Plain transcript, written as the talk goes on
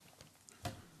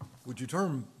Would you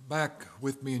turn back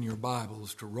with me in your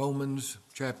Bibles to Romans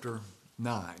chapter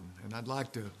 9? And I'd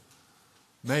like to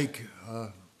make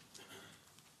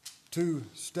two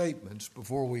statements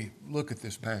before we look at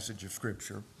this passage of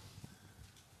Scripture.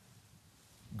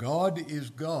 God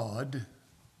is God,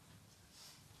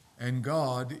 and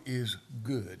God is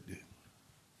good.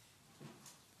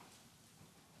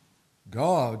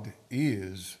 God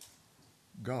is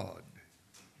God.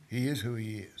 He is who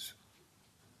He is.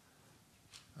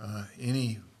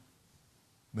 Any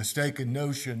mistaken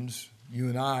notions you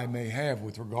and I may have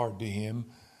with regard to Him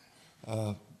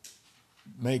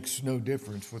makes no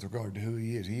difference with regard to who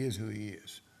He is. He is who He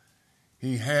is.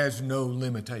 He has no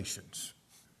limitations.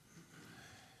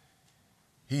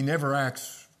 He never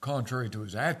acts contrary to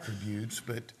His attributes,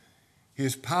 but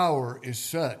His power is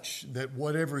such that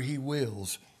whatever He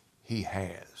wills, He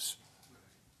has.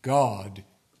 God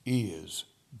is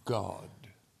God.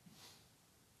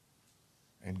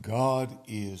 And God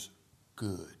is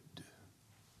good.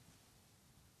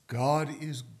 God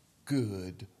is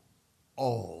good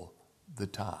all the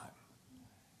time.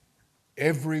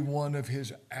 Every one of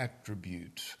His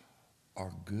attributes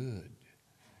are good.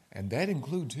 And that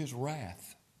includes His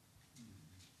wrath.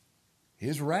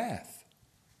 His wrath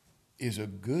is a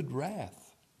good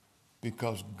wrath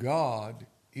because God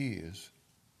is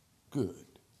good.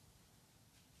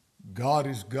 God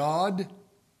is God,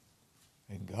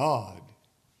 and God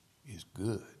is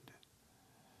good.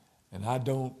 And I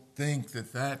don't think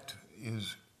that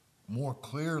is more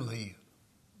clearly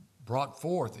brought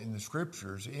forth in the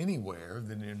Scriptures anywhere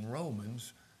than in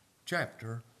Romans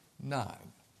chapter 9.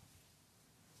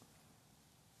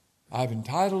 I've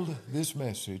entitled this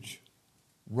message,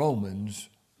 Romans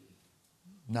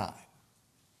 9.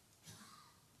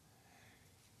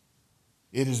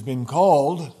 It has been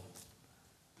called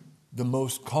the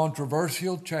most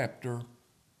controversial chapter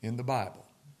in the Bible.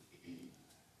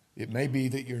 It may be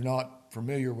that you're not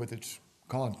familiar with its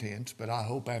contents, but I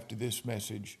hope after this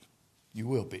message you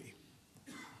will be.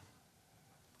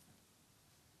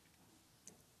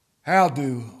 How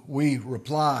do we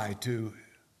reply to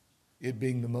it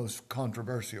being the most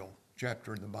controversial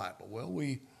chapter in the Bible? Well,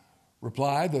 we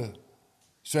reply the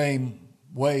same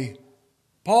way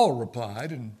Paul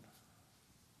replied in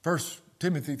 1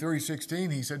 Timothy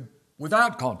 3:16. He said,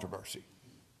 without controversy.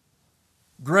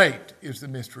 Great is the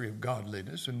mystery of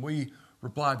godliness, and we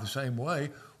replied the same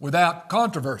way, without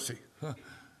controversy.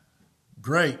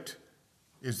 Great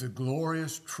is the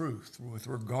glorious truth with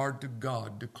regard to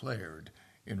God declared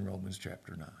in Romans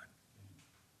chapter 9.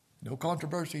 No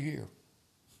controversy here.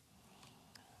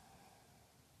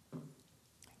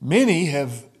 Many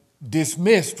have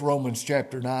dismissed Romans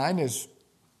chapter 9 as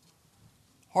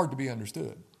hard to be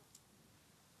understood.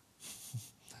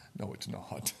 No, it's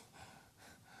not.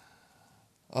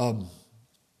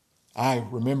 I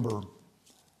remember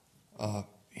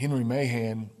Henry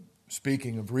Mahan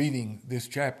speaking of reading this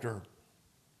chapter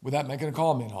without making a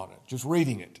comment on it, just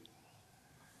reading it.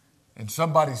 And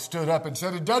somebody stood up and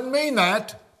said, it doesn't mean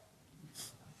that.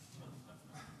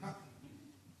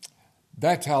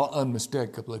 That's how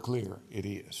unmistakably clear it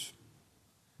is.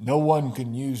 No one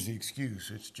can use the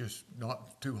excuse, it's just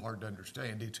not too hard to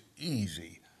understand. It's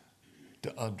easy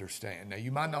to understand. Now,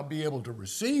 you might not be able to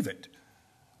receive it,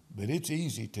 but it's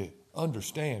easy to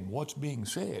understand what's being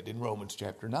said in Romans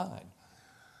chapter 9.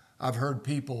 I've heard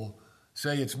people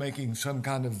say it's making some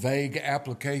kind of vague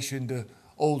application to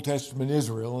Old Testament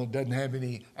Israel and it doesn't have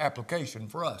any application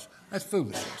for us. That's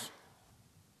foolishness.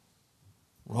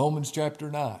 Romans chapter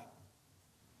 9.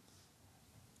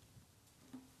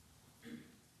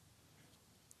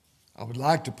 I would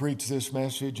like to preach this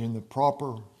message in the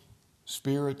proper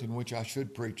spirit in which I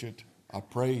should preach it. I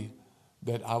pray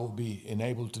that I will be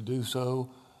enabled to do so.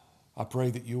 I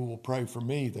pray that you will pray for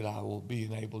me that I will be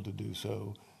enabled to do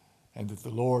so, and that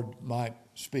the Lord might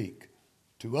speak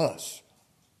to us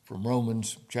from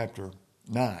Romans chapter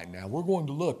 9. Now, we're going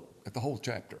to look at the whole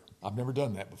chapter. I've never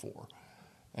done that before,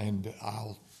 and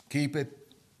I'll keep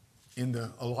it in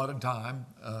the allotted time,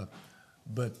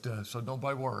 so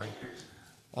nobody worry.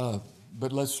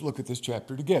 But let's look at this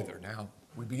chapter together. Now,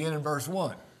 we begin in verse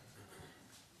 1.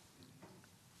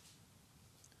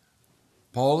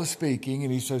 Paul is speaking,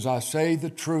 and he says, I say the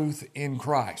truth in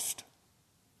Christ.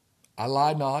 I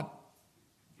lie not.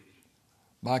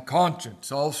 My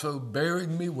conscience also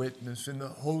bearing me witness in the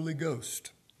Holy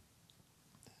Ghost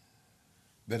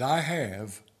that I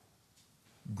have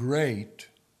great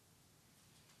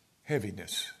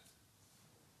heaviness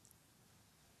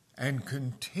and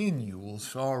continual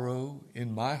sorrow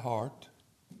in my heart.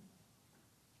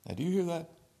 Now, do you hear that?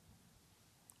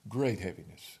 Great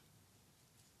heaviness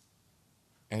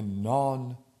and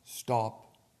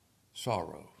stop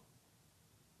sorrow.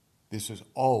 This is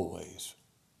always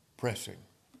pressing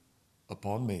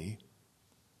upon me.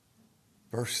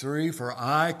 Verse 3, for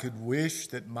I could wish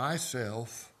that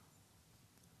myself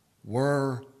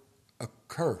were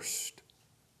accursed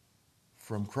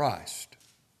from Christ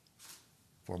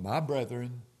for my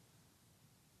brethren,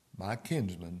 my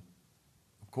kinsmen,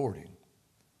 according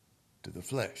to the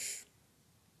flesh.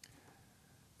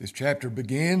 This chapter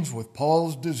begins with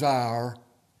Paul's desire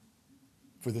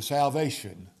for the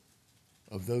salvation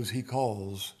of those he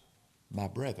calls my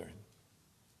brethren,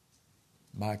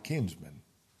 my kinsmen,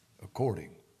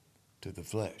 according to the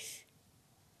flesh.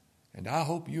 And I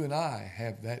hope you and I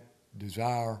have that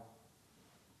desire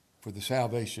for the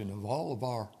salvation of all of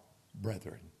our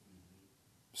brethren,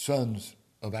 sons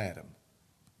of Adam,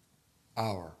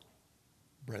 our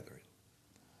brethren.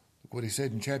 Look what he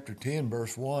said in chapter 10,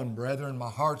 verse 1, brethren, my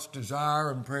heart's desire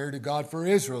and prayer to God for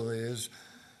Israel is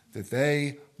that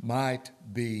they might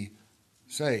be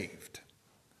saved.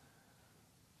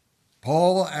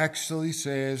 Paul actually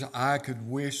says, I could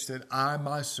wish that I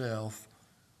myself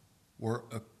were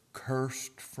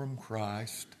accursed from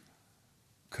Christ,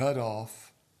 cut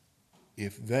off,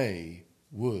 if they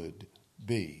would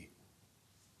be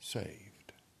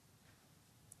saved.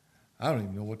 I don't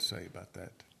even know what to say about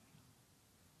that.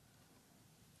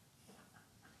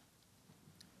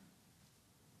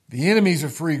 The enemies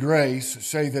of free grace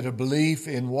say that a belief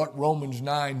in what Romans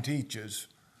 9 teaches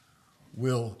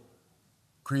will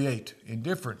create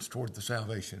indifference toward the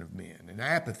salvation of men, and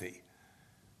apathy,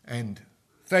 and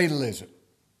fatalism.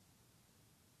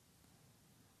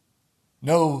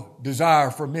 No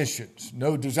desire for missions,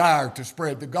 no desire to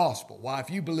spread the gospel. Why, if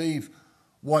you believe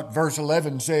what verse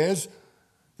 11 says,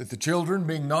 that the children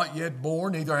being not yet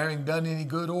born, neither having done any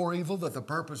good or evil, that the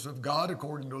purpose of God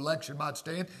according to election might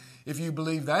stand, if you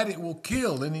believe that, it will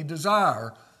kill any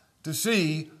desire to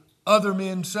see other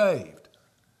men saved.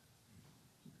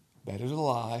 That is a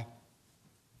lie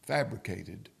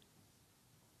fabricated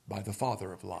by the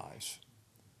father of lies.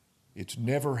 It's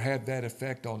never had that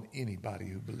effect on anybody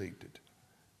who believed it.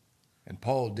 And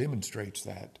Paul demonstrates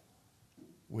that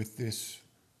with this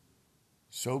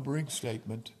sobering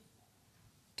statement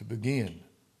to begin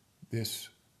this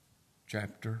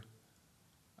chapter.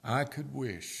 I could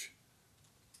wish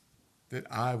that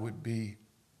I would be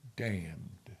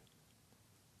damned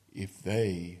if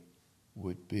they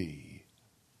would be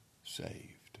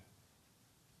saved.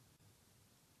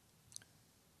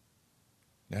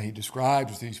 Now he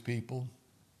describes these people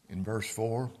in verse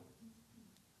 4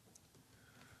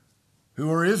 who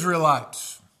are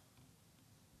Israelites,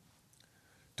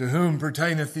 to whom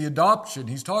pertaineth the adoption.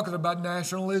 He's talking about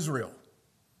national Israel,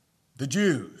 the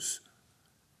Jews.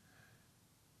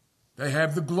 They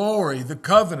have the glory, the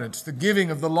covenants, the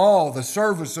giving of the law, the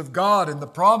service of God, and the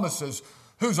promises.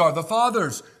 Whose are the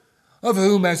fathers? Of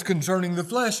whom, as concerning the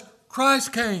flesh,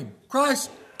 Christ came.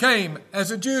 Christ came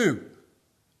as a Jew.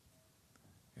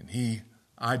 And he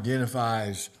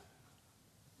identifies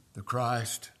the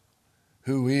Christ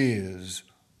who is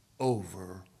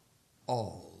over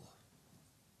all.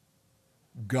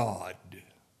 God,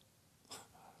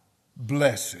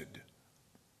 blessed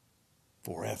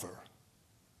forever.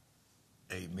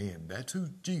 Amen. That's who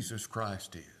Jesus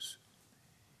Christ is.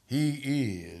 He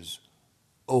is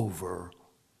over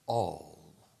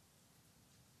all.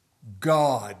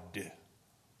 God,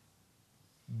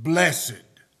 blessed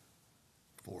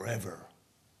forever.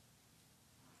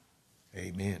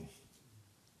 Amen.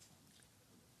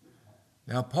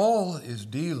 Now, Paul is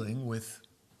dealing with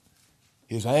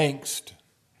his angst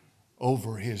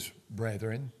over his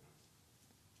brethren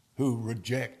who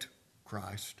reject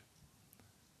Christ.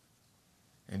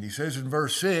 And he says in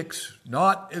verse 6,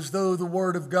 not as though the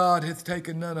word of God hath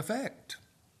taken none effect.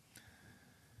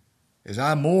 As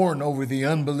I mourn over the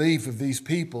unbelief of these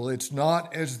people, it's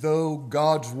not as though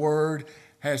God's word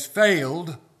has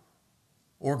failed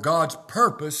or God's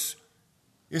purpose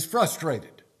is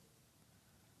frustrated.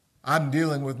 I'm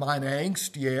dealing with mine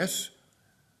angst, yes,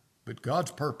 but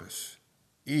God's purpose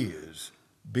is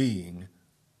being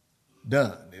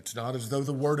done. It's not as though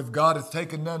the word of God hath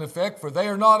taken none effect, for they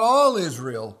are not all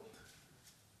Israel,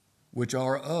 which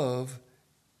are of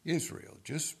Israel.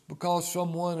 Just because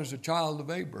someone is a child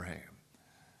of Abraham,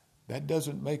 that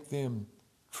doesn't make them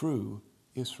true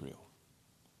Israel.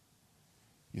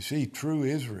 You see, true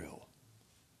Israel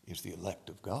is the elect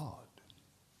of God.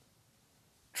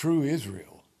 True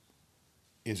Israel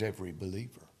is every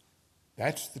believer.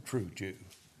 That's the true Jew.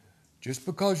 Just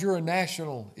because you're a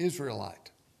national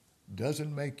Israelite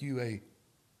doesn't make you a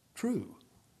true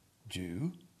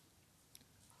Jew.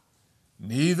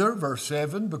 Neither, verse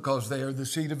 7, because they are the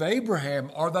seed of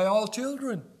Abraham, are they all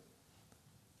children.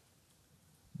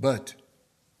 But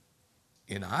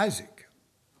in Isaac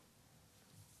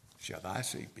shall thy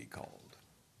seed be called.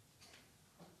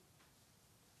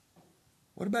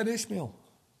 What about Ishmael?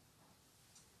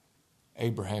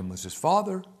 Abraham was his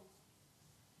father.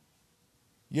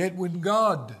 Yet when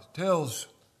God tells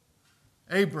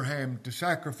Abraham to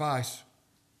sacrifice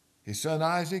his son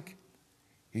Isaac,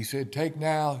 he said, take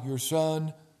now your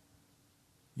son,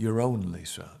 your only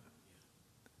son.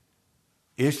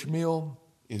 Ishmael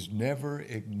is never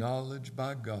acknowledged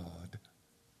by God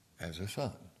as a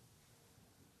son.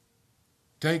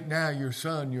 Take now your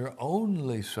son, your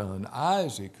only son,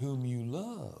 Isaac, whom you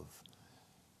love,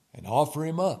 and offer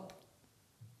him up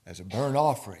as a burnt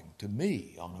offering to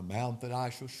me on a mount that I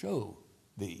shall show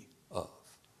thee of.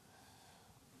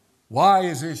 Why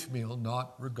is Ishmael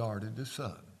not regarded as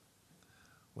son?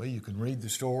 Well, you can read the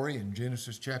story in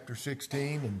Genesis chapter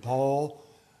 16, and Paul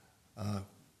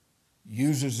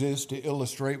uses this to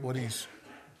illustrate what he's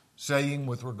saying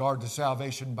with regard to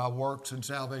salvation by works and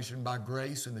salvation by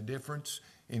grace and the difference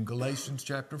in Galatians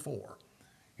chapter 4.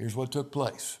 Here's what took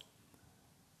place.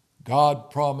 God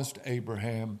promised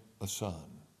Abraham a son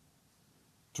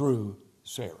through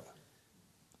Sarah.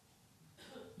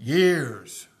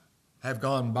 Years have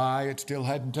gone by, it still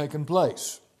hadn't taken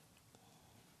place.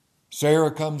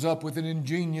 Sarah comes up with an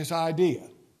ingenious idea.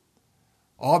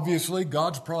 Obviously,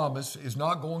 God's promise is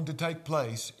not going to take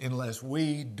place unless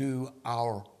we do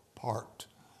our part.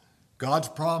 God's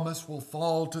promise will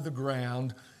fall to the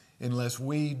ground unless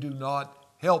we do not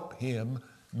help him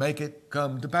make it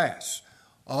come to pass.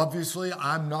 Obviously,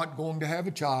 I'm not going to have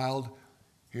a child.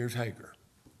 Here's Hagar.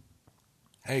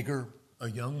 Hagar, a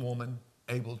young woman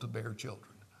able to bear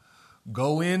children.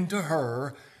 Go into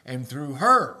her, and through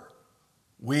her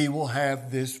we will have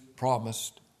this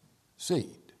promised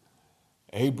seed.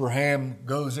 Abraham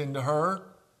goes into her,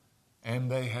 and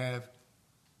they have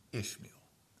Ishmael.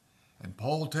 And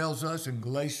Paul tells us in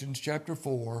Galatians chapter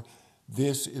 4,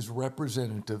 this is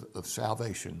representative of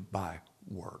salvation by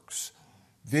works.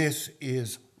 This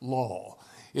is law.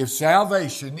 If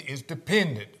salvation is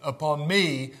dependent upon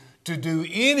me to do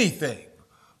anything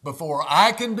before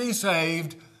I can be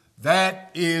saved, that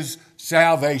is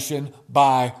salvation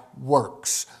by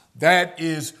works. That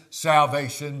is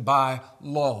salvation by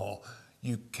law.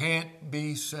 You can't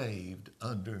be saved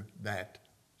under that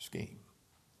scheme.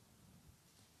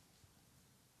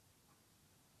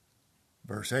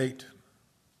 Verse 8,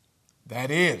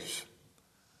 that is,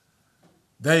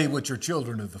 they which are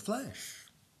children of the flesh.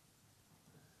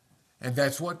 And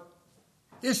that's what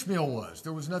Ishmael was.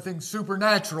 There was nothing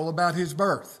supernatural about his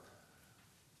birth.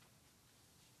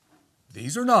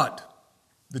 These are not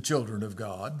the children of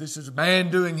God. This is a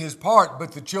man doing his part,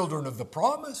 but the children of the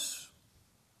promise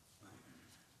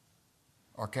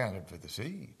are counted for the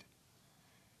seed.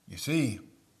 You see,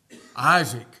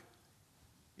 Isaac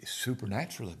is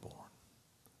supernaturally born,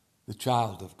 the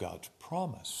child of God's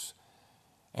promise,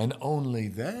 and only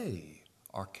they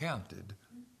are counted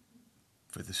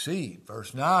for the seed.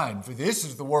 Verse 9, for this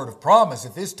is the word of promise,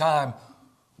 at this time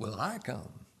will I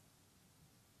come.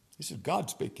 This is God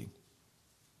speaking.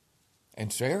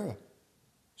 And Sarah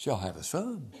shall have a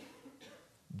son,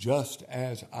 just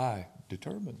as I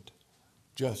determined,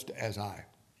 just as I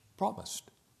promised.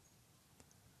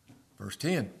 Verse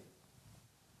 10,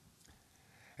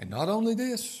 and not only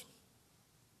this,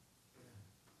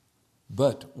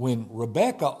 but when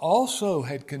Rebekah also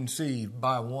had conceived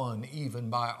by one, even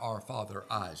by our father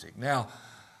Isaac. Now,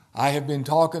 I have been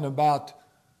talking about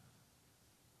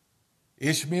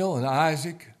Ishmael and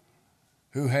Isaac,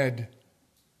 who had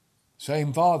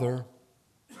same father,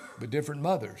 but different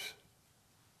mothers.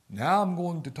 Now I'm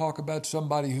going to talk about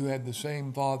somebody who had the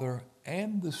same father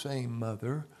and the same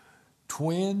mother,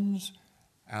 twins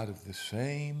out of the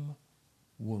same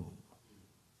womb.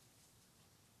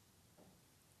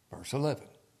 Verse 11,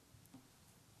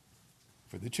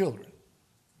 for the children,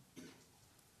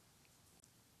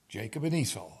 Jacob and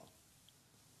Esau,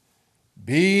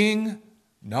 being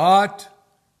not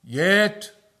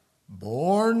yet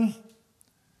born,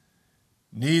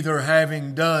 neither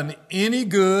having done any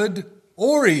good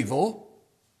or evil,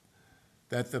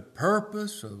 that the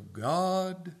purpose of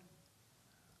God,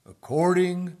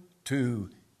 according to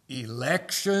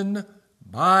election,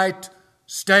 might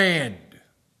stand,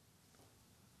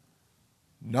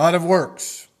 not of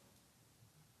works,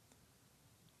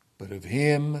 but of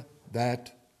him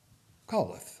that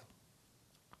calleth.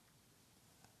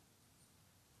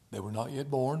 They were not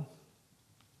yet born.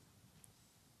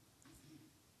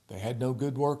 They had no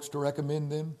good works to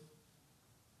recommend them.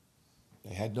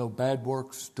 They had no bad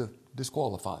works to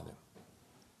disqualify them.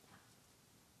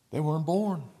 They weren't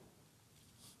born.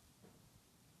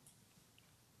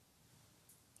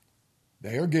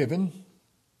 They are given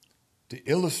to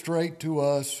illustrate to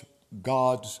us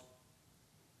God's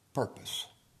purpose.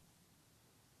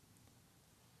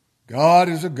 God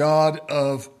is a God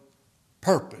of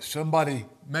purpose. Somebody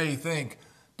may think,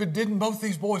 but didn't both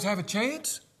these boys have a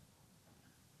chance?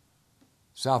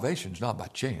 Salvation's not by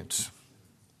chance.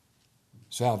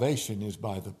 Salvation is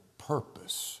by the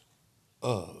purpose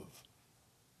of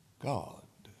God.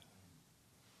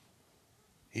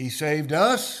 He saved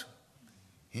us.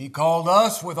 He called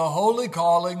us with a holy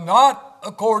calling, not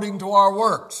according to our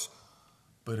works,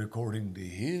 but according to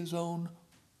His own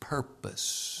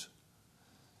purpose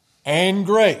and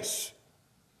grace,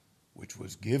 which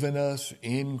was given us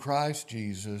in Christ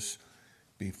Jesus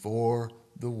before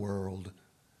the world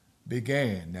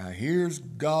began. Now here's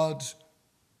God's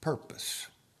purpose: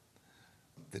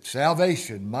 that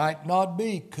salvation might not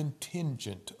be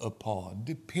contingent upon,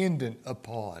 dependent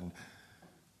upon,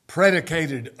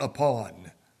 predicated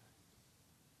upon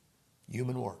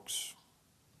human works.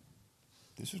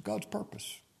 This is God's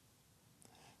purpose.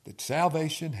 That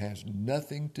salvation has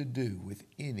nothing to do with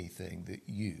anything that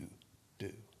you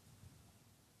do.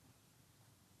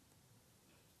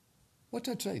 What's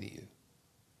that say to you?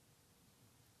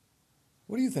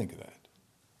 What do you think of that?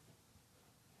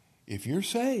 If you're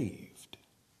saved,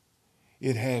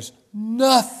 it has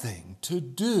nothing to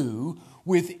do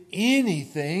with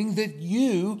anything that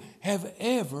you have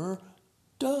ever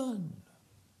done.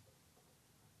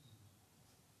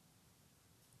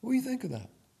 What do you think of that?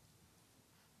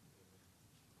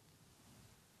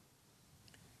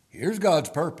 Here's God's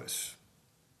purpose.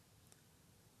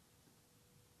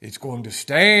 It's going to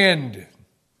stand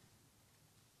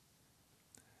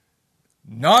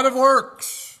not of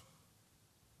works,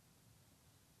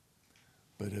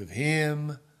 but of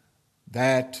Him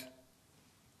that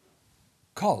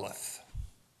calleth.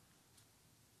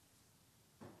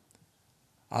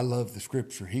 I love the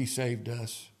scripture. He saved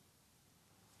us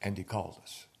and He called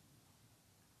us.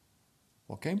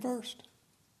 What came first?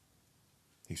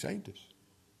 He saved us.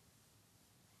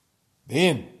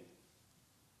 Then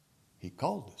He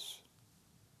called us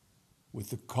with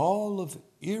the call of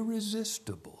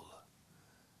irresistible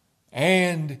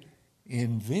and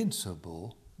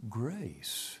invincible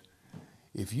grace.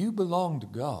 If you belong to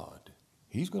God,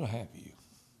 He's going to have you.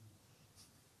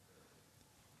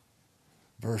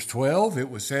 Verse 12, it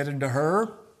was said unto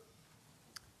her,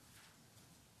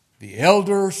 the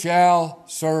elder shall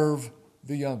serve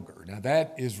the younger. Now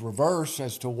that is reverse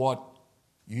as to what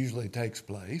usually takes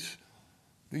place.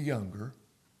 The younger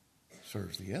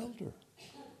serves the elder.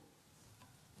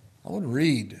 I want to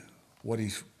read what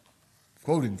he's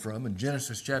quoting from in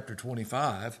Genesis chapter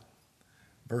 25,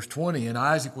 verse 20. And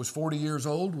Isaac was 40 years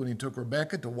old when he took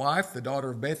Rebekah to wife, the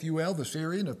daughter of Bethuel, the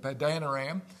Syrian of Padan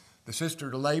Aram, the sister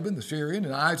to Laban, the Syrian.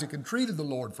 And Isaac entreated the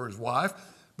Lord for his wife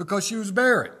because she was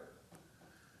barren.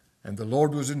 And the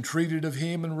Lord was entreated of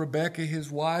him, and Rebekah his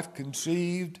wife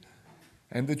conceived,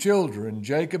 and the children,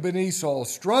 Jacob and Esau,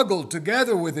 struggled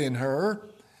together within her.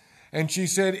 And she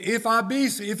said, if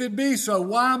it be so,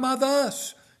 why am I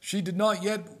thus? She did not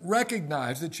yet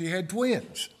recognize that she had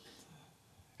twins.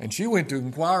 And she went to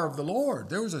inquire of the Lord.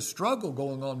 There was a struggle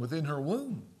going on within her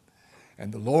womb.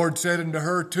 And the Lord said unto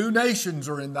her, 2 nations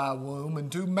are in thy womb,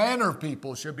 and 2 manner of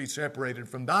people shall be separated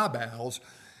from thy bowels.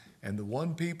 And the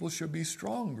one people shall be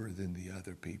stronger than the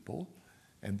other people,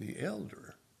 and the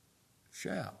elder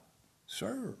shall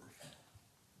serve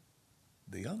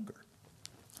the younger.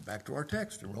 Back to our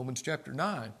text in Romans chapter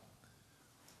 9.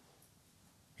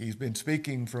 He's been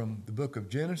speaking from the book of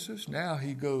Genesis. Now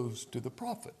he goes to the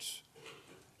prophets.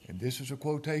 And this is a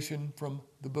quotation from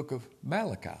the book of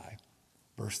Malachi,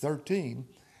 verse 13.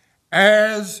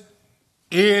 As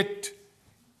it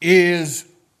is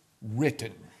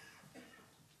written.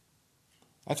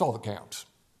 That's all that counts.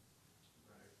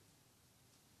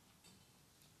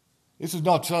 This is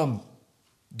not some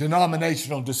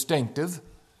denominational distinctive.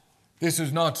 This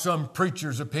is not some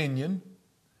preacher's opinion.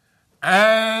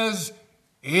 As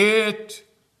it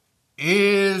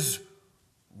is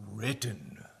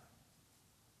written.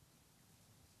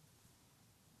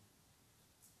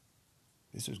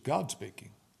 This is God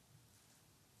speaking.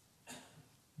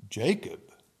 Jacob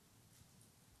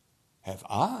have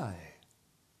I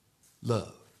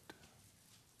loved,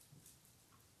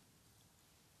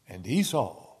 and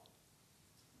Esau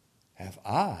have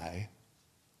I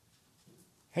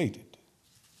hated.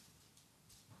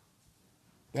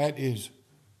 That is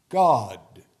God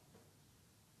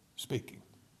speaking.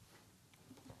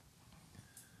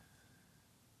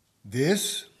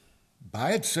 This,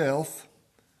 by itself,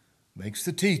 makes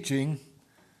the teaching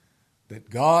that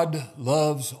God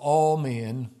loves all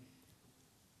men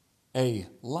a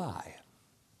lie.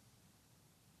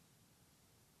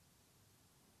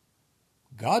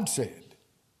 God said,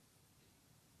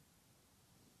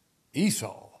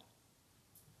 Esau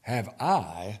have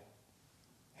I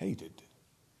hated.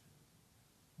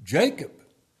 Jacob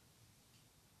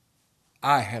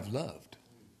I have loved.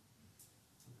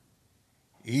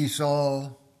 Esau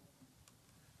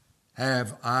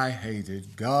have I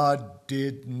hated. God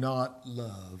did not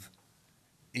love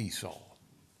Esau.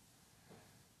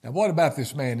 Now, what about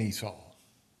this man Esau?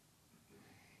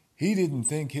 He didn't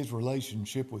think his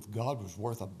relationship with God was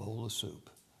worth a bowl of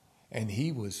soup. And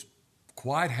he was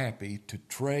quite happy to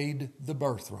trade the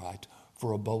birthright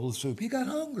for a bowl of soup. He got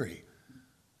hungry.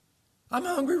 I'm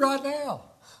hungry right now.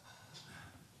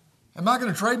 Am I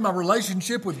going to trade my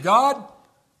relationship with God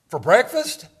for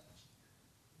breakfast?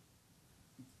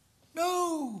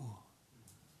 No.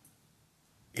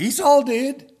 Esau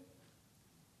did.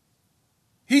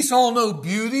 He saw no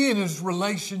beauty in his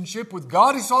relationship with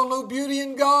God. He saw no beauty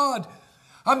in God.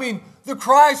 I mean, the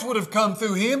Christ would have come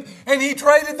through him, and he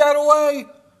traded that away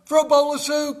for a bowl of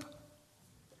soup.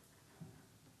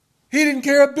 He didn't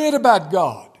care a bit about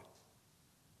God.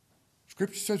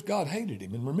 Scripture says God hated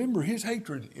him. And remember, his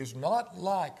hatred is not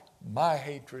like my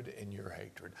hatred and your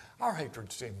hatred. Our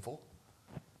hatred's sinful.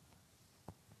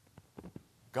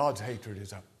 God's hatred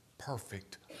is a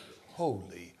perfect,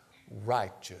 holy,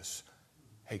 righteous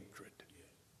hatred.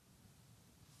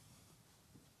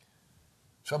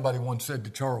 Somebody once said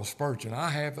to Charles Spurgeon, I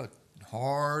have a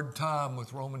hard time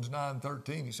with Romans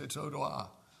 9:13. He said, so do I.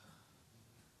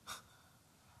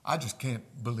 I just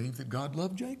can't believe that God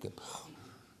loved Jacob.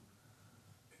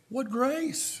 What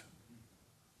grace.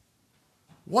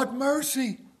 What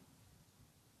mercy.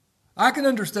 I can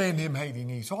understand him hating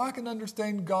Esau. I can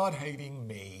understand God hating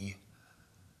me.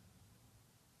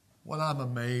 What I'm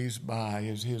amazed by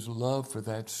is his love for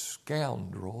that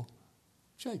scoundrel,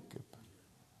 Jacob.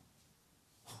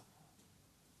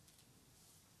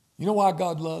 You know why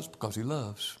God loves? Because he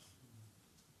loves.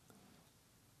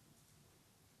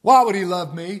 Why would he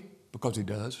love me? Because he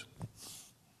does.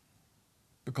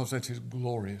 Because that's his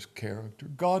glorious character.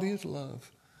 God is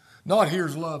love. Not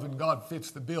here's love and God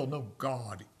fits the bill. No,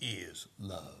 God is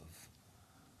love.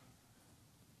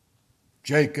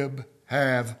 Jacob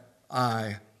have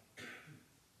I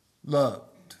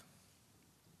loved.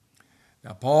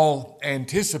 Now, Paul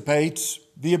anticipates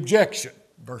the objection.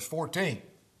 Verse 14.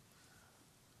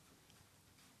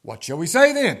 What shall we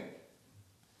say then?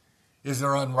 Is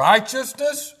there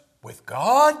unrighteousness with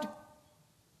God?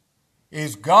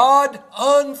 Is God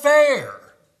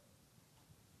unfair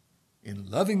in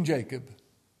loving Jacob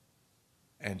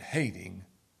and hating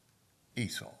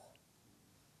Esau?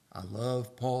 I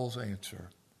love Paul's answer.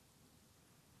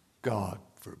 God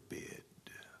forbid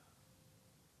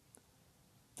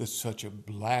that such a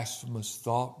blasphemous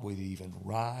thought would even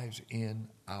rise in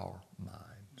our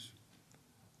minds.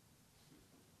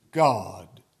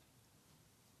 God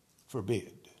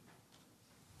forbid.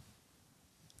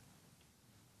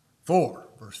 4,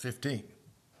 verse 15.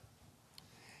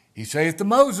 He saith to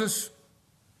Moses,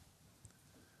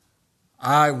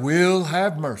 I will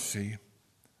have mercy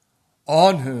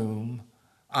on whom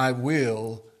I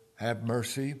will have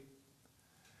mercy,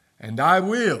 and I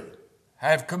will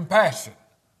have compassion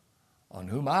on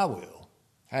whom I will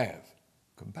have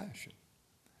compassion.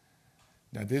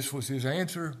 Now, this was his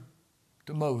answer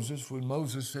to Moses when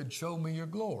Moses said, show me your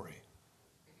glory.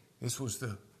 This was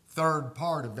the third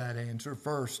part of that answer.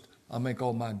 First, I'll make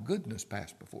all my goodness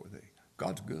pass before thee.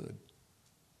 God's good.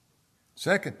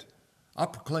 Second, I'll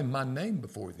proclaim my name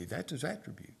before thee. That's his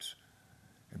attributes.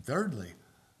 And thirdly,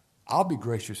 I'll be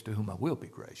gracious to whom I will be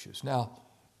gracious. Now,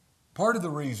 part of the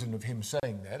reason of him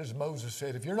saying that is Moses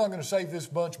said, if you're not going to save this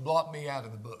bunch, blot me out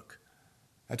of the book.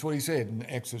 That's what he said in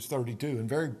Exodus 32, and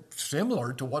very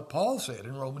similar to what Paul said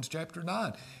in Romans chapter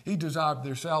 9. He desired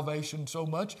their salvation so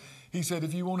much, he said,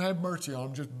 if you won't have mercy on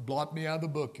them, just blot me out of the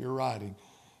book you're writing.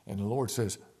 And the Lord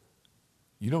says,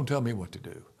 you don't tell me what to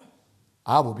do.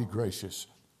 I will be gracious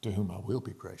to whom I will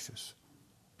be gracious.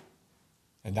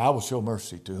 And I will show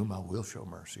mercy to whom I will show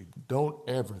mercy. Don't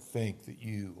ever think that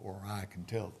you or I can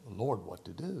tell the Lord what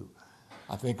to do.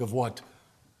 I think of what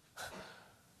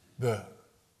the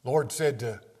Lord said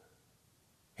to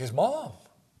his mom,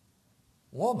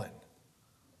 woman,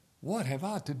 what have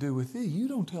I to do with thee? You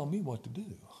don't tell me what to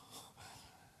do.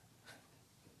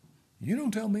 You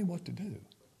don't tell me what to do.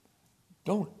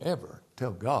 Don't ever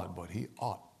tell God what he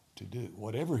ought to do.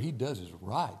 Whatever he does is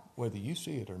right, whether you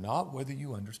see it or not, whether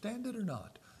you understand it or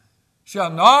not. shall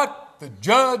not the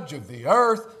judge of the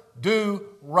earth do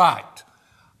right?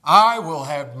 I will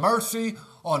have mercy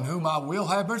on whom I will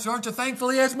have mercy. Aren't you thankful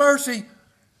He has mercy?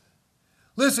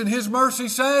 Listen, His mercy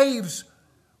saves.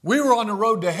 We were on the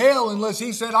road to hell unless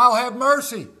He said, I'll have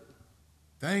mercy.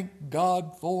 Thank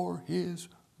God for His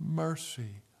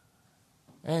mercy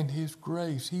and His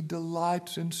grace. He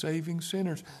delights in saving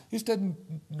sinners. He doesn't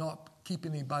not keep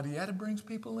anybody out. It brings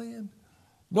people in.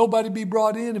 Nobody be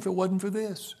brought in if it wasn't for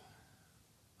this.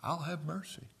 I'll have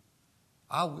mercy.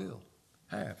 I will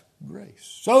have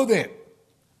grace. So then,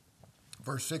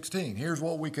 verse 16, here's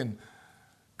what we can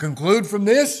conclude from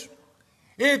this.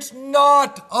 It's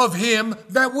not of him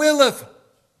that willeth.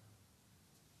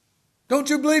 Don't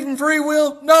you believe in free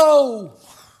will? No.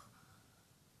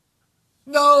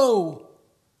 No.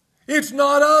 It's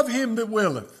not of him that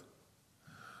willeth,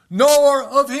 nor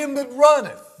of him that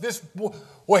runneth.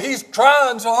 He's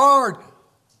trying so hard.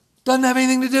 Doesn't have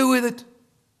anything to do with it.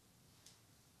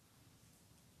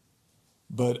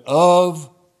 But of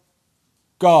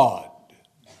God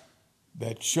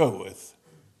that showeth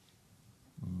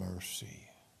mercy.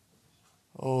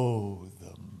 Oh,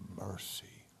 the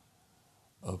mercy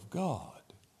of God.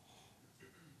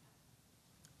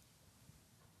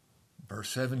 Verse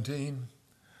 17,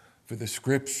 for the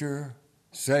scripture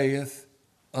saith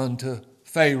unto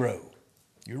Pharaoh.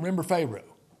 You remember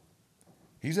Pharaoh?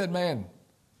 He's that man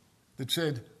that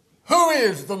said, who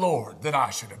is the Lord that I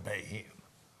should obey him?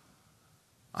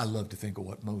 I love to think of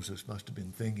what Moses must have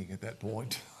been thinking at that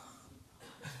point.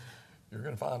 You're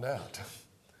going to find out.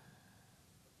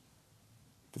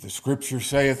 For the scripture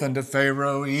saith unto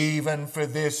Pharaoh, even for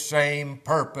this same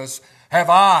purpose have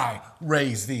I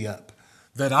raised thee up,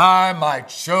 that I might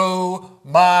show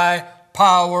my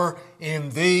power in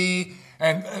thee,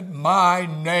 and that my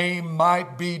name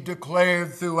might be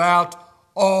declared throughout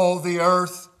all the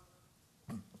earth.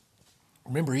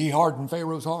 Remember, he hardened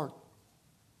Pharaoh's heart.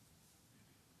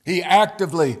 He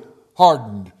actively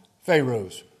hardened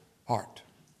Pharaoh's heart.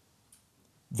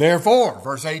 Therefore,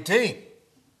 verse 18.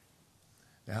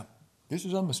 Now, this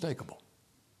is unmistakable.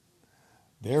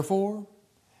 Therefore,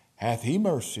 hath he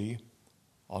mercy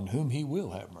on whom he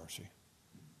will have mercy.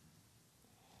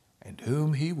 And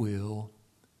whom he will,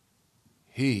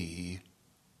 he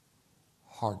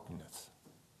hardeneth.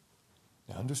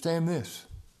 Now, understand this.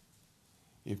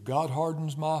 If God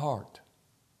hardens my heart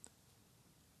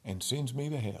and sends me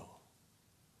to hell,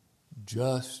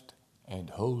 just and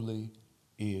holy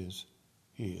is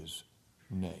his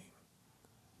name.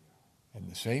 And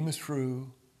the same is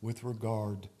true with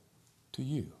regard to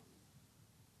you.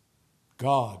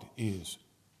 God is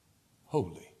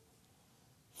holy.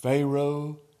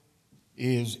 Pharaoh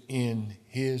is in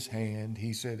his hand.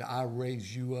 He said, I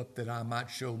raise you up that I might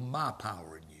show my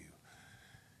power in you,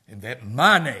 and that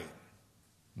my name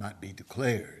might be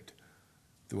declared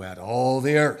throughout all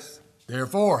the earth.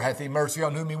 Therefore hath he mercy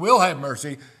on whom he will have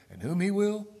mercy, and whom he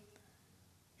will,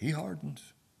 he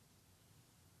hardens.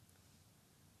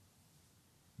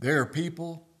 There are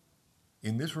people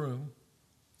in this room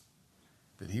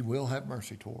that he will have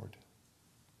mercy toward.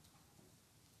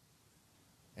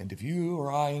 And if you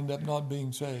or I end up not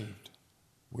being saved,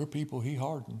 we're people he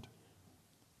hardened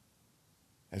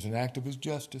as an act of his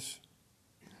justice.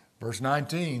 Verse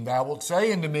 19, thou wilt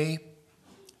say unto me,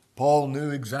 Paul knew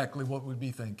exactly what we'd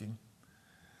be thinking.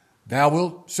 Thou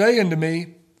wilt say unto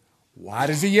me, why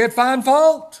does he yet find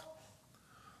fault?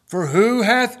 For who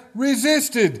hath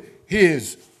resisted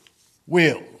his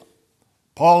will?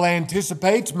 Paul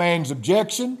anticipates man's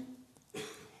objection.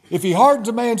 If he hardens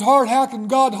a man's heart, how can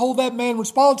God hold that man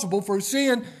responsible for his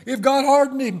sin if God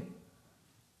hardened him?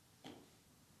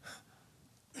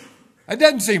 That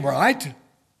doesn't seem right.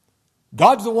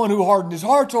 God's the one who hardened his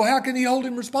heart, so how can he hold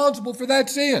him responsible for that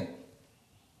sin?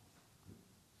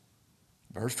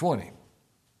 Verse 20.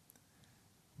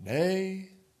 Nay,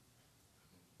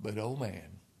 but O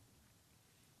man,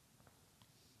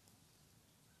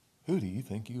 who do you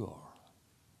think you are?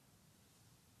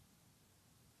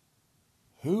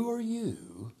 Who are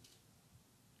you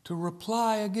to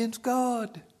reply against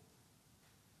God?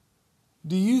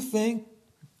 Do you think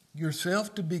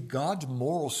yourself to be God's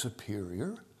moral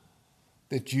superior,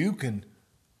 that you can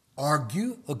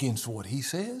argue against what he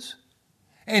says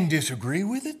and disagree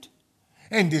with it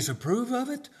and disapprove of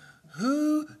it?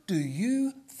 Who do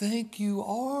you think you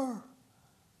are?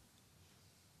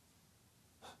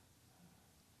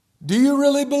 Do you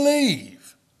really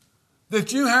believe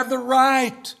that you have the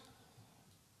right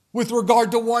with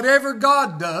regard to whatever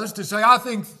God does to say, I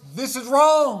think this is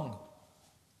wrong?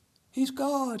 He's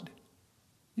God.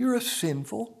 You're a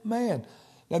sinful man.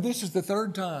 Now, this is the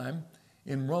third time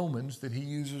in Romans that he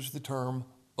uses the term,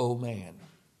 O man.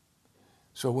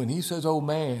 So when he says, O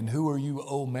man, who are you,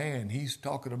 O man? He's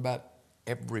talking about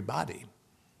everybody,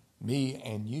 me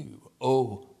and you,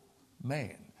 O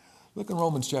man. Look in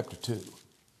Romans chapter 2,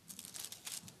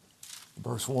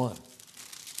 verse 1.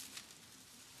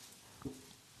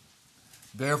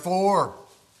 Therefore,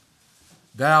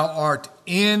 thou art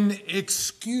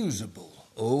inexcusable,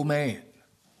 O man.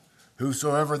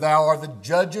 Whosoever thou art that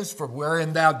judgest, for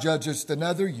wherein thou judgest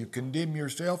another, you condemn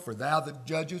yourself, for thou that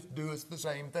judgest doest the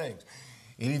same things.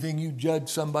 Anything you judge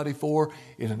somebody for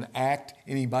is an act.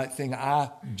 Anything I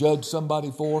judge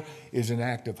somebody for is an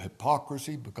act of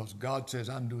hypocrisy, because God says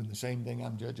I'm doing the same thing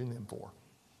I'm judging them for.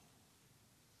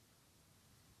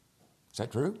 Is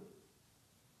that true?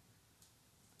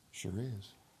 Sure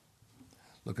is.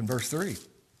 Look in verse 3.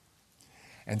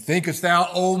 And thinkest thou,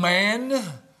 O man,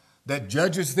 that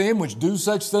judgest them which do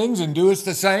such things, and doest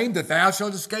the same, that thou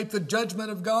shalt escape the judgment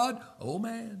of God? O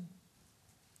man.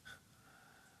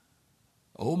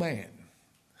 O man,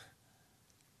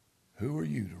 who are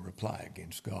you to reply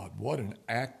against God? What an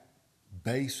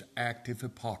base act of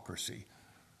hypocrisy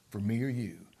for me or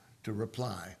you to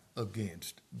reply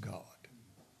against God.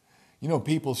 You know,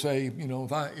 people say,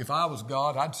 if I was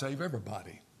God, I'd save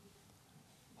everybody.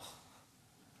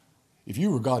 If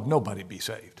you were God, nobody'd be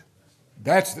saved.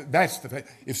 That's the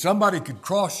fact. If somebody could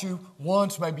cross you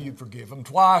once, maybe you'd forgive them.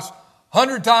 Twice,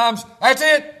 100 times, that's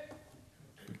it.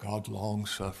 But God's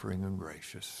long-suffering and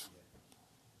gracious.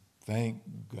 Thank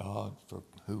God for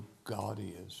who God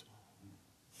is.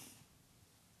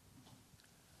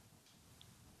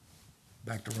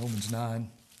 Back to Romans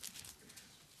 9.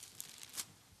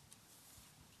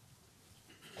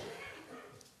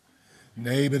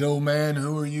 Nay, but, O man,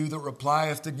 who are you that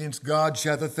repliest against God?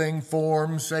 Shall the thing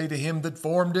formed say to him that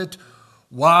formed it,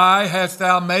 Why hast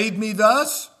thou made me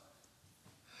thus?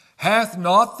 Hath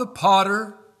not the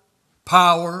potter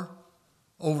power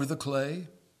over the clay?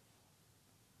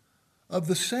 Of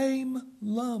the same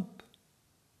lump.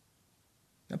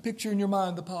 Now picture in your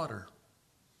mind the potter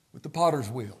with the potter's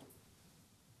wheel.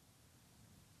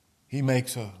 He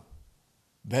makes a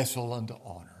vessel unto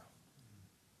honor.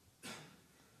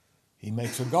 He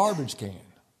makes a garbage can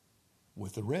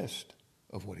with the rest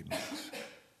of what he makes.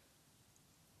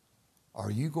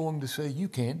 Are you going to say you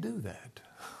can't do that?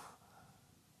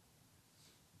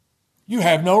 You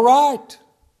have no right.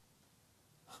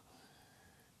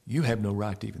 You have no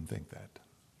right to even think that.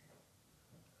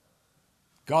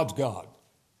 God's God.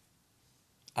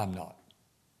 I'm not.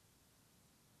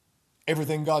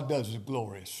 Everything God does is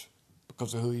glorious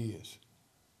because of who he is.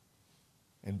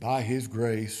 And by his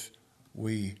grace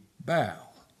we bow.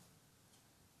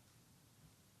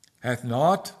 Hath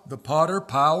not the potter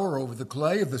power over the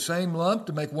clay of the same lump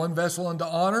to make one vessel unto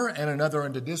honor and another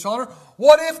unto dishonor?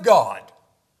 What if God,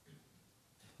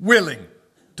 willing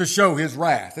to show his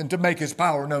wrath and to make his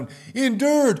power known,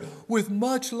 endured with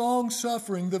much long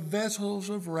suffering the vessels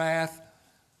of wrath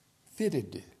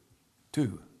fitted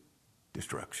to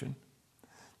destruction,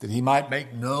 that he might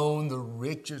make known the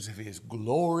riches of his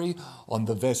glory on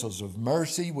the vessels of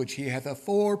mercy, which he hath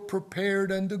afore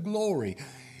prepared unto glory,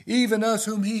 even us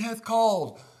whom he hath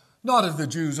called, not of the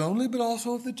Jews only, but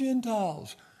also of the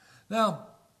Gentiles. Now,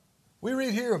 we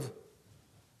read here of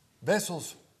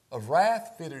vessels of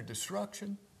wrath fitted to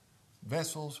destruction,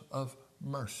 vessels of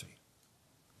mercy.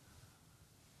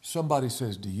 Somebody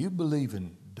says, do you believe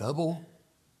in double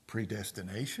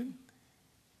predestination?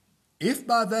 If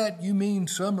by that you mean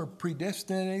some are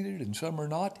predestinated and some are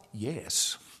not,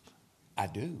 yes, I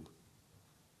do.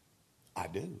 I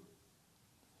do.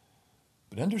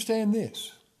 But understand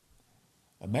this,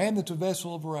 a man that's a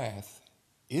vessel of wrath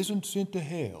isn't sent to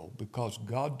hell because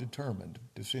God determined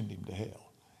to send him to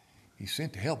hell. He's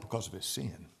sent to hell because of his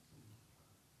sin,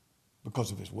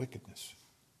 because of his wickedness.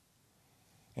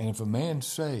 And if a man's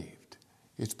saved,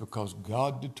 it's because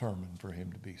God determined for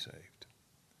him to be saved.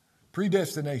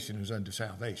 Predestination is unto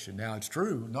salvation. Now, it's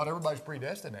true, not everybody's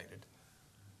predestinated.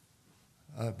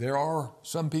 There are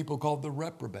some people called the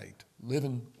reprobate,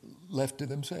 living left to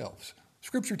themselves.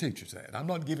 Scripture teaches that. I'm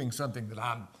not giving something that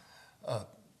I'm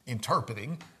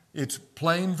interpreting. It's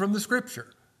plain from the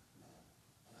Scripture.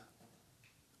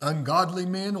 Ungodly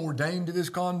men ordained to this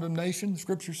condemnation, the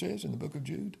Scripture says in the book of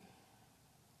Jude.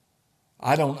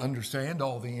 I don't understand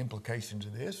all the implications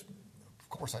of this. Of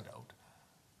course I don't.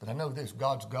 But I know this,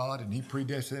 God's God, and he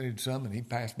predestinated some, and he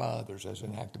passed by others as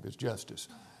an act of his justice.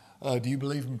 Do you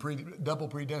believe in double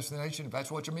predestination? If that's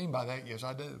what you mean by that, yes,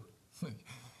 I do.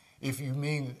 If you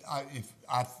mean,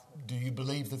 do you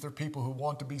believe that there are people who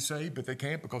want to be saved, but they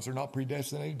can't because they're not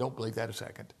predestinated? Don't believe that a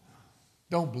second.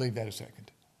 Don't believe that a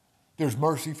second. There's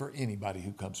mercy for anybody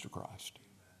who comes to Christ.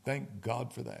 Thank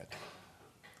God for that.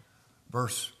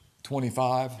 Verse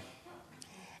 25.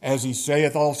 As he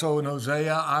saith also in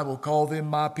Hosea, I will call them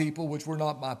my people, which were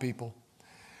not my people,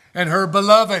 and her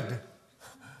beloved,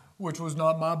 which was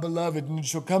not my beloved. And it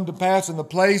shall come to pass in the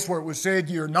place where it was said,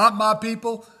 ye are not my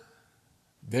people,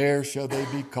 there shall they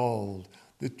be called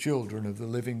the children of the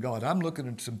living God. I'm looking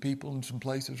at some people in some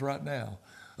places right now.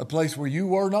 A place where you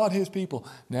were not his people.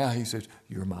 Now he says,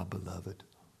 you're my beloved.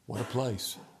 What a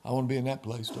place. I want to be in that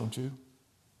place, don't you?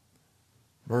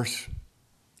 Verse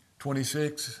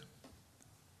 26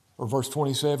 or verse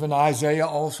 27, Isaiah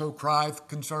also crieth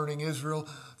concerning Israel,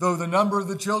 though the number of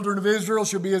the children of Israel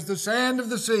shall be as the sand of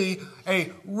the sea,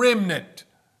 a remnant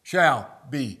shall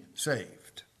be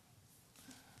saved.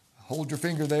 Hold your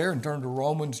finger there and turn to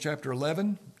Romans chapter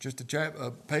 11, just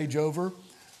a page over.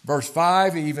 Verse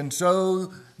 5, even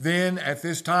so, then at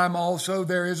this time also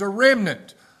there is a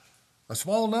remnant, a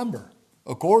small number,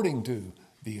 according to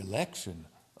the election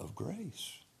of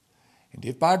grace. And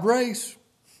if by grace,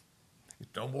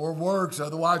 it's no more works,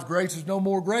 otherwise grace is no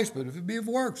more grace. But if it be of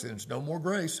works, then it's no more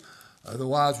grace,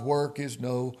 otherwise work is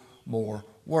no more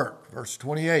work. Verse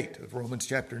 28 of Romans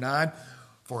chapter 9,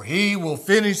 for he will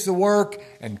finish the work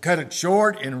and cut it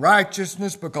short in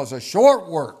righteousness, because a short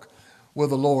work will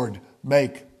the Lord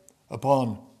make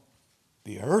upon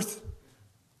the earth.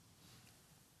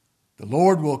 The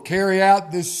Lord will carry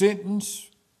out this sentence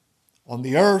on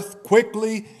the earth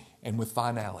quickly and with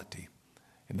finality.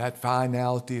 And that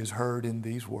finality is heard in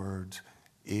these words,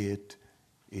 it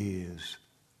is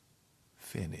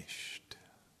finished.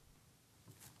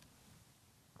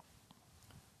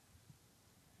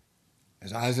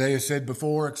 As Isaiah said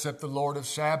before, except the Lord of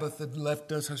Sabaoth had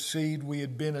left us a seed, we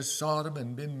had been as Sodom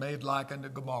and been made like unto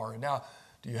Gomorrah. Now,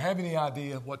 do you have any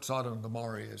idea what Sodom and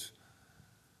Gomorrah is?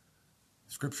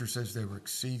 Scripture says they were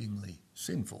exceedingly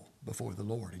sinful before the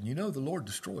Lord. And you know the Lord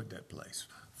destroyed that place.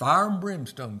 Fire and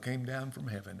brimstone came down from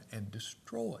heaven and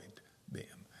destroyed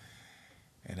them.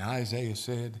 And Isaiah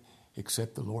said,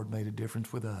 except the Lord made a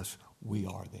difference with us, we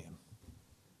are them.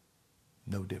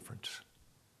 No difference.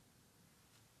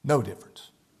 No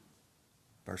difference.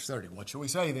 Verse 30, what shall we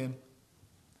say then?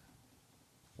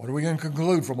 What are we going to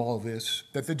conclude from all this?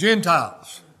 That the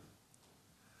Gentiles,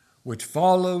 which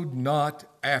followed not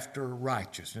after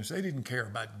righteousness. They didn't care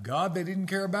about God. They didn't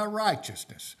care about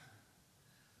righteousness.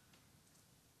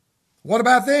 What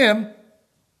about them?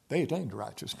 They attained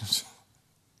righteousness.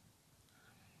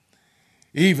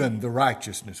 Even the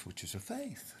righteousness which is of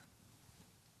faith.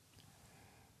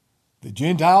 The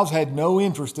Gentiles had no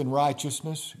interest in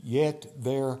righteousness, yet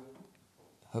they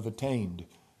have attained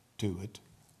to it,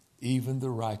 even the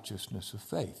righteousness of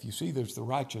faith. You see, there's the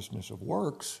righteousness of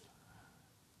works.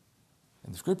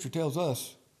 And the Scripture tells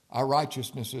us our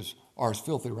righteousnesses are as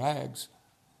filthy rags.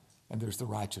 And there's the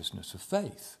righteousness of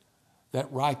faith.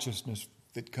 That righteousness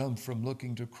that comes from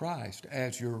looking to Christ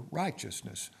as your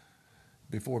righteousness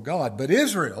before God. But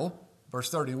Israel, verse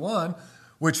 31,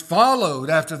 which followed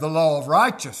after the law of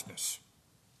righteousness.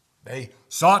 They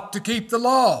sought to keep the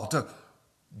law, to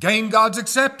gain God's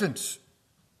acceptance.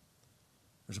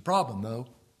 There's a problem, though.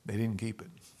 They didn't keep it.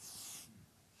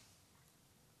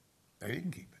 They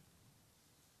didn't keep it.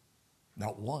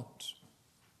 Not once.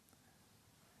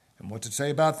 And what's it say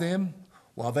about them?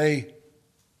 While they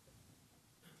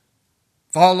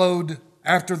followed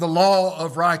after the law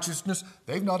of righteousness,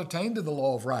 they've not attained to the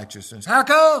law of righteousness. How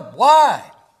come?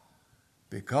 Why?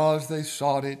 Because they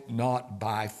sought it not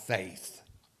by faith,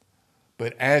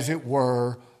 but as it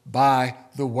were by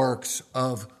the works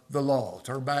of the law.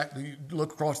 Turn back,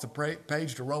 look across the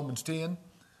page to Romans 10.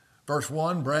 Verse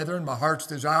 1, brethren, my heart's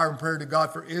desire and prayer to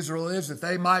God for Israel is that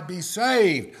they might be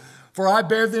saved. For I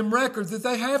bear them record that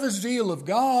they have a zeal of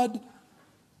God,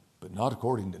 but not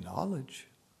according to knowledge.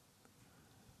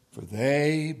 For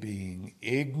they, being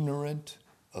ignorant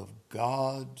of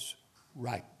God's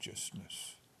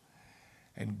righteousness,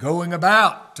 and going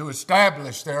about to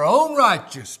establish their own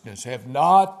righteousness, have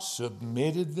not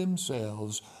submitted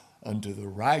themselves unto the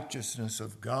righteousness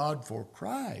of God. For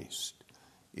Christ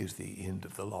is the end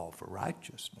of the law for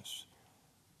righteousness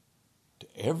to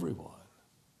everyone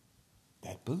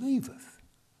that believeth.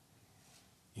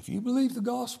 If you believe the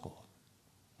gospel,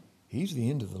 he's the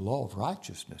end of the law of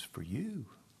righteousness for you.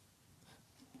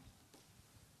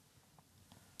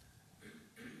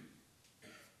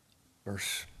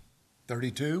 Verse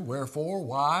 32, wherefore,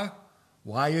 why?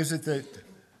 Why is it that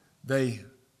they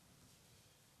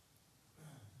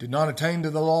did not attain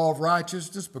to the law of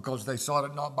righteousness? Because they sought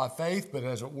it not by faith, but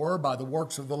as it were by the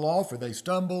works of the law, for they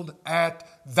stumbled at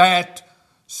that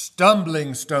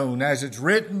stumbling stone. As it's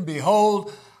written,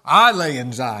 behold, I lay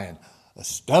in Zion a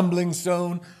stumbling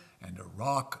stone and a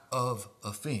rock of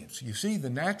offense. You see, the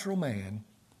natural man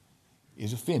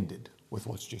is offended with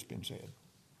what's just been said.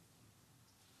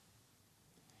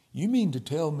 You mean to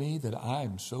tell me that I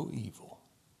am so evil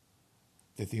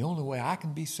that the only way I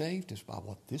can be saved is by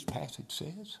what this passage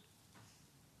says?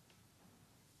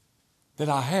 That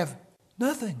I have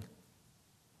nothing,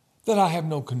 that I have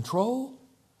no control,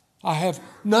 I have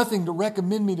nothing to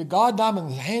recommend me to God, and I'm in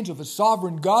the hands of a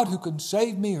sovereign God who can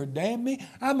save me or damn me?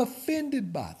 I'm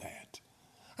offended by that.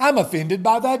 I'm offended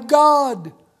by that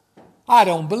God. I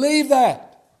don't believe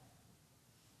that.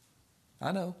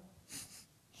 I know.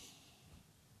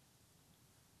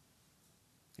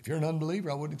 If you're an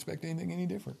unbeliever, I wouldn't expect anything any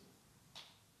different.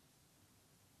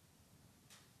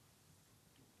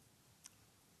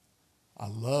 I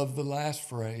love the last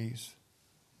phrase,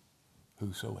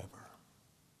 whosoever.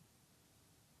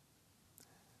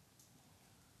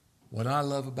 What I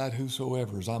love about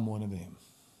whosoever is I'm one of them.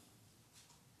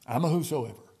 I'm a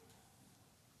whosoever.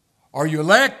 Are you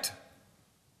elect?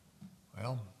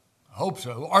 Well, I hope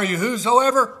so. Are you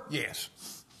whosoever? Yes.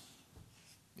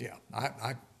 Yeah,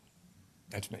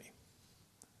 that's me.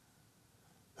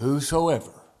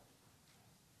 Whosoever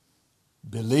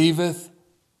believeth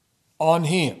on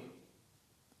him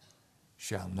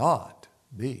shall not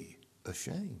be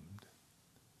ashamed.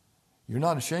 You're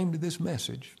not ashamed of this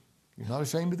message. You're not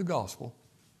ashamed of the gospel.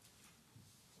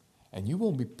 And you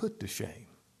won't be put to shame,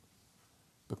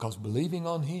 because believing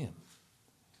on him,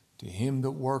 to him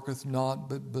that worketh not,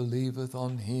 but believeth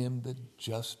on him that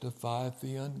justifieth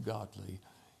the ungodly,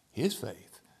 his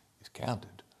faith is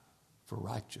counted for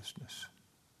righteousness.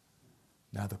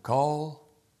 Now the call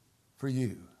for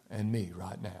you and me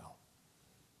right now,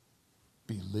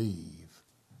 believe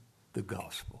the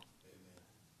gospel.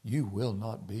 You will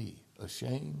not be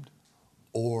ashamed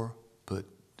or put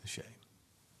to shame.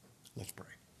 Let's pray.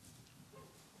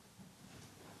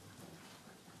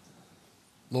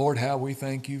 Lord, how we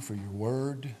thank you for your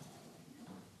word.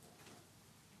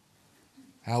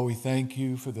 How we thank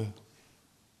you for the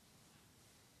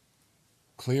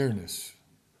clearness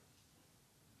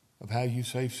of how you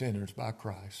save sinners by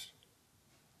Christ.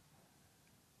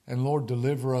 And Lord,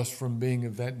 deliver us from being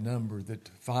of that number that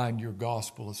find your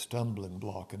gospel a stumbling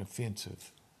block and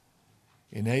offensive.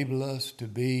 Enable us to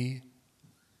be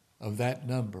of that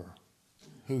number,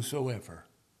 whosoever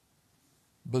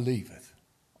believeth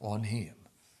on him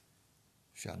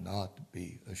shall not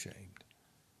be ashamed.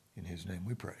 In his name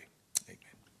we pray.